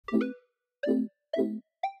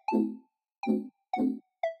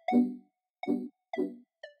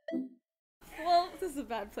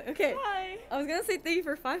bad play. Okay. Hi. I was gonna say thank you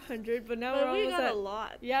for 500, but now we're almost got at a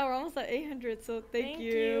lot. Yeah, we're almost at 800. So thank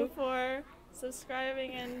you. Thank you for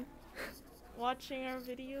subscribing and watching our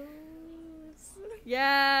videos.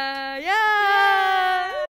 Yeah.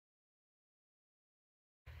 Yeah.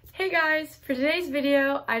 Hey guys, for today's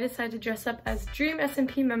video, I decided to dress up as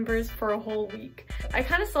DreamSMP members for a whole week. I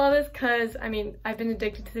kind of saw this because, I mean, I've been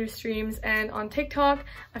addicted to their streams, and on TikTok,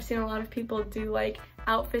 I've seen a lot of people do like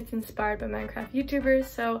outfits inspired by Minecraft YouTubers,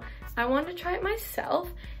 so I wanted to try it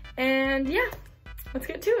myself, and yeah, let's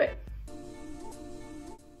get to it.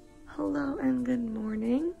 Hello and good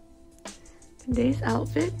morning. Today's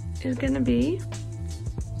outfit is gonna be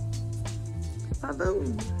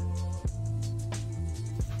baboon.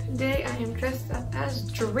 Today I am dressed up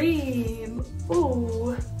as Dream.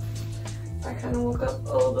 Ooh. I kind of woke up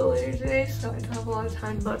a little bit later today, so I don't have a lot of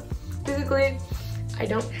time, but basically I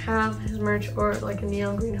don't have his merch or like a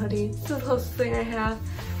neon green hoodie. It's the closest thing I have.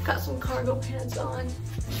 Got some cargo pants on.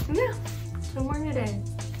 And yeah, that's what I'm wearing today.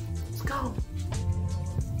 Let's go.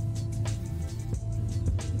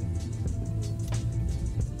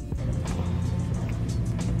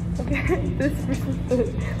 Okay, this versus this.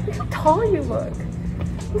 Look how tall you look.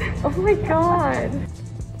 Oh my god.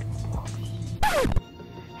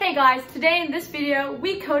 Hey guys, today in this video,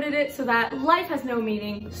 we coded it so that life has no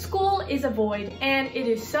meaning, school is a void, and it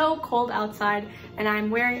is so cold outside, and I'm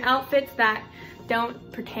wearing outfits that don't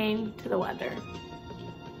pertain to the weather.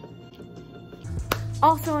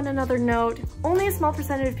 Also, on another note, only a small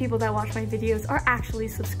percentage of people that watch my videos are actually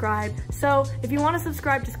subscribed. So if you want to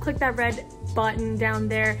subscribe, just click that red button down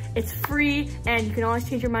there. It's free and you can always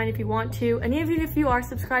change your mind if you want to. And even if you are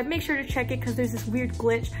subscribed, make sure to check it because there's this weird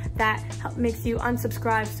glitch that makes you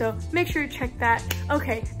unsubscribe. So make sure to check that.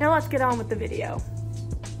 Okay, now let's get on with the video.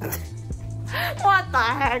 What the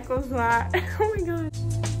heck was that? Oh my god.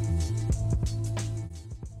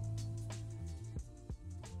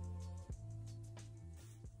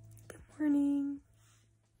 Morning.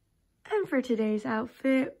 And for today's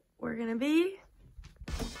outfit, we're gonna be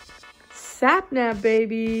sapnap,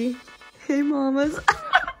 baby. Hey mamas.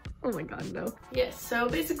 Oh my god, no. Yes, so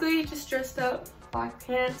basically just dressed up, black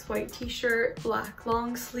pants, white t-shirt, black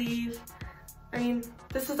long sleeve. I mean,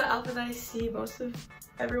 this is the outfit that I see most of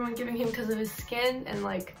everyone giving him because of his skin and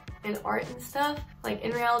like in art and stuff. Like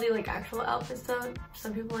in reality, like actual outfit stuff,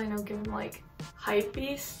 some people I know give him like hype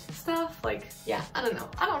beast stuff. Like, yeah, I don't know.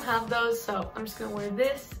 I don't have those, so I'm just gonna wear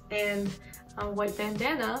this and a white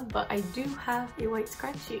bandana, but I do have a white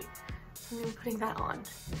scrunchie. So I'm gonna be putting that on.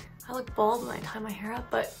 I look bald when I tie my hair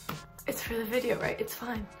up, but it's for the video, right? It's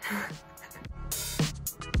fine.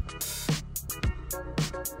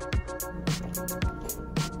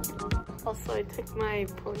 Also, I took my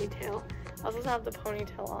ponytail. I was supposed to have the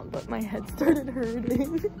ponytail on, but my head started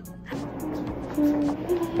hurting.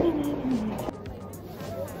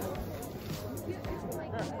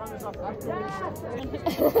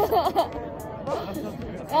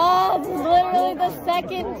 Oh, this is literally the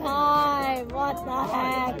second time. What the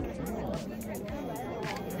heck?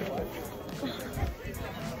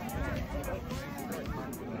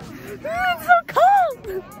 It's so cold.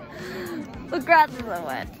 The grass is so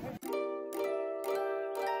wet.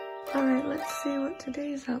 Alright, let's see what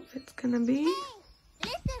today's outfit's gonna be.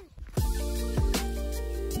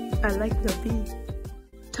 I like the bee.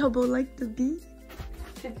 Tubbo like the bee.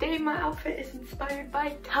 Today my outfit is inspired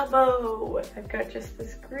by Tubbo. I've got just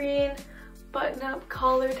this green button-up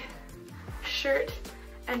collared shirt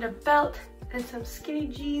and a belt and some skinny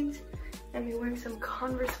jeans. And I'm wearing some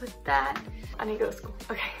Converse with that. I need to go to school.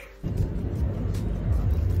 Okay.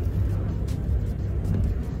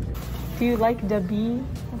 Do you like the bee?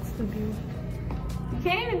 What's the bee? You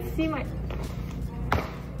can't even see my...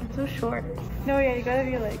 I'm so short. No, yeah, you gotta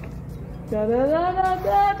be like... Da da da da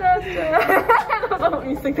da da da. I don't know what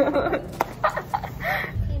music that is.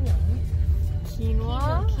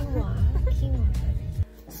 Quinoa? Quinoa.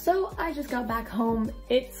 So I just got back home.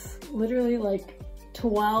 It's literally like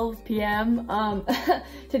 12 p.m.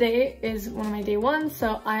 Today is one of my day ones,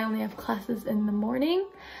 so I only have classes in the morning.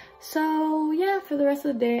 So yeah, for the rest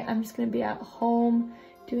of the day, I'm just gonna be at home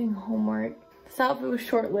doing homework. This outfit was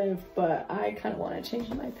short-lived, but I kind of want to change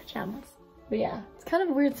my pajamas. But yeah, it's kind of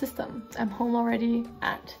a weird system. I'm home already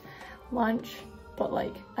at lunch, but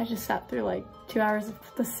like I just sat through like 2 hours of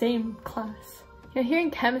the same class. You know,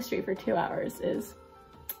 hearing chemistry for 2 hours is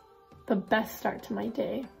the best start to my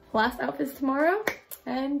day. Last outfit's tomorrow,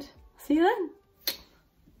 and see you then.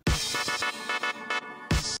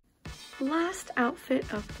 Last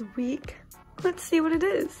outfit of the week. Let's see what it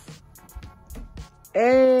is.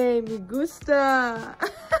 Hey, me gusta.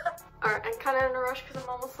 Alright, I'm kind of in a rush because I'm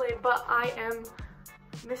almost late, but I am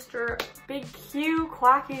Mr. Big Q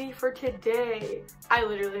Quackity for today. I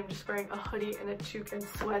literally am just wearing a hoodie and a toque and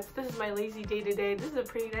sweats. This is my lazy day today. This is a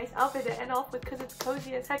pretty nice outfit to end off with because it's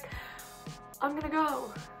cozy as heck. I'm gonna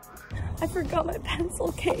go. I forgot my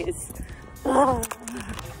pencil case.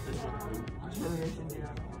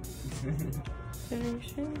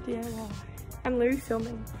 Generation DIY. I'm literally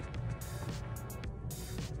filming.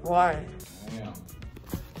 Why?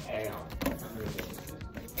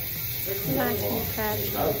 Smashing patty.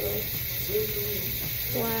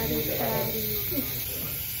 Flatty patty.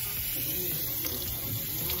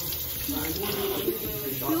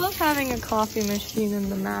 We love having a coffee machine in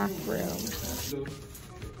the math room.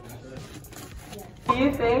 Do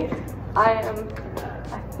you think I am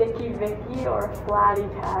a thicky Vicky or a flatty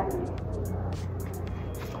patty?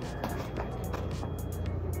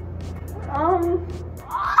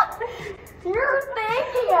 You're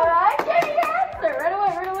thinking it. I can't answer. Right away.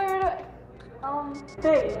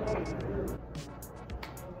 Fake.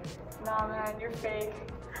 Nah, man, you're fake.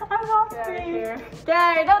 I'm not fake. Here.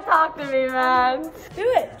 Gary, don't talk to me, man. Do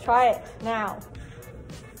it. Try it now.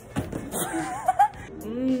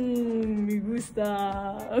 Me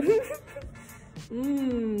gusta.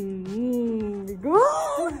 Me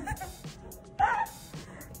gusta.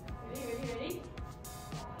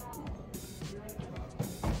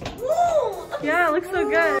 Yeah, it looks so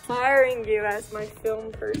good. Firing you as my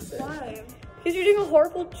film person. Why? Because you're doing a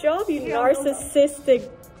horrible job, you narcissistic.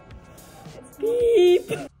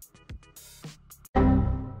 Beep.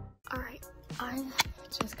 Alright, I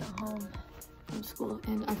just got home from school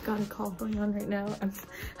and I've got a call going on right now. I was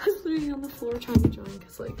literally on the floor trying to join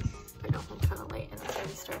because like I got home kind of late and it's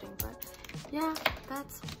already starting, but yeah,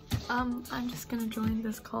 that's I'm just gonna join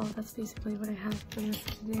this call. That's basically what I have for this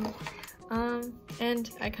today. And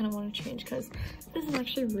I kind of want to change because this is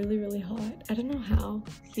actually really hot. I don't know how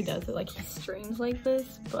he does it, like he streams like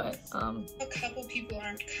this, but a couple people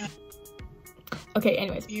aren't coming. Okay,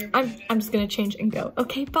 anyways, I'm just gonna change and go.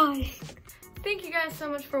 Okay, bye. Thank you guys so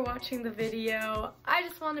much for watching the video. I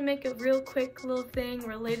just want to make a real quick little thing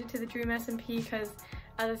related to the DreamSMP because,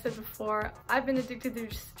 as I said before, I've been addicted to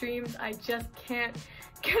streams. I just can't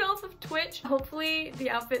get off of Twitch. Hopefully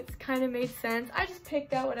the outfits kind of made sense. I just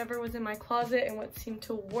picked out whatever was in my closet and what seemed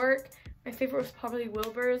to work. My favorite was probably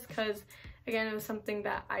Wilbur's because, again, it was something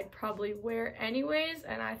that I'd probably wear anyways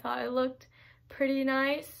and I thought it looked pretty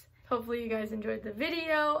nice. Hopefully you guys enjoyed the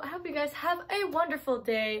video. I hope you guys have a wonderful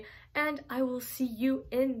day and I will see you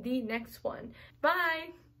in the next one.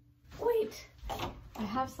 Bye! Wait, I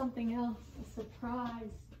have something else, a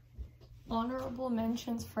surprise. Honorable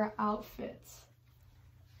mentions for outfits.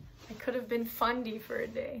 I could have been fundy for a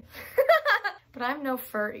day. But I'm no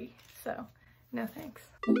furry, so no thanks.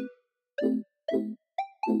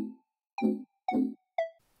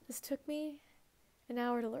 This took me an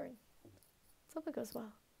hour to learn. Let's hope it goes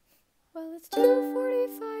well. Well, it's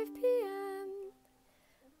 2:45 p.m.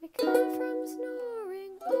 We come from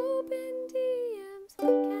snoring, open deep.